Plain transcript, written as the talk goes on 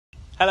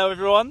Hello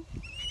everyone.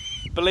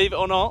 Believe it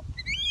or not,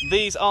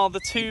 these are the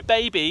two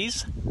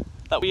babies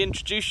that we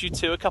introduced you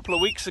to a couple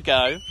of weeks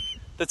ago,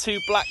 the two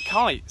Black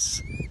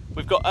Kites.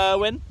 We've got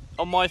Irwin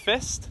on my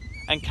fist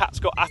and Kat's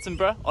got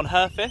Attenborough on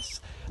her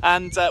fist,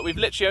 and we've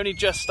literally only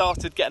just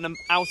started getting them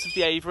out of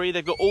the aviary.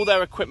 They've got all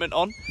their equipment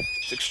on.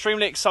 It's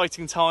extremely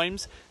exciting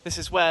times. This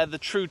is where the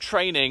true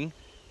training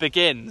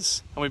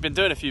begins, and we've been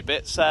doing a few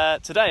bits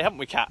today, haven't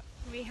we, Kat?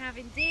 We have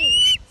indeed.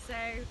 So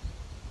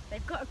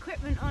they've got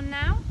equipment on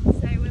now.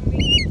 So when we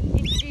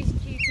introduced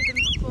you to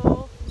them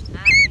before,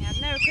 they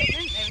had no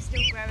equipment, they were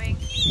still growing.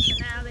 So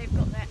now they've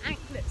got their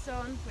anklets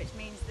on, which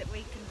means that we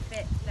can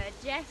fit their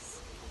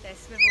jess, their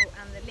swivel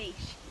and the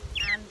leash.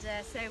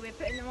 And so we're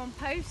putting them on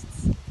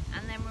posts,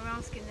 and then we're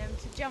asking them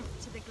to jump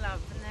to the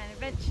glove, and then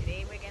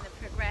eventually we're going to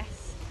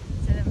progress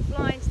to them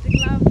flying to the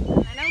glove,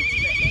 and then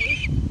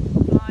ultimately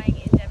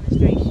flying in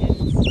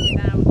demonstrations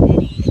without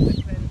any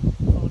equipment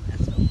on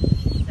at all.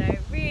 So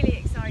really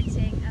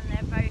exciting, and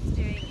they're both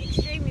doing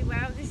extremely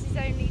well. This is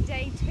only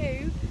day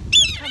 2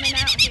 of coming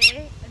out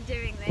here and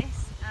doing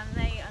this, and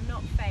they are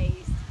not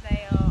phased.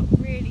 They are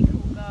really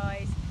cool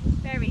guys,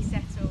 very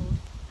settled,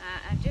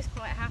 and just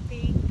quite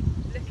happy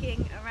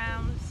looking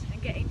around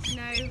and getting to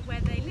know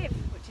where they live,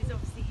 which is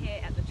obviously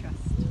here at the Trust.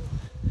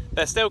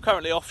 They're still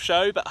currently off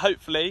show, but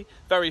hopefully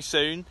very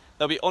soon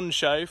they'll be on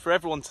show for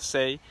everyone to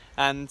see,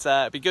 and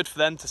it'd be good for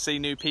them to see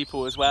new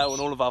people as well,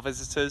 and all of our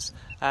visitors,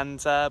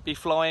 and be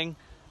flying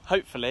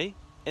hopefully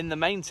in the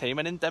main team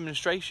and in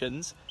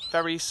demonstrations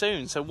very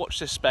soon. So watch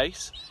this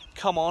space.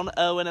 Come on,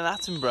 Irwin and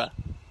Attenborough.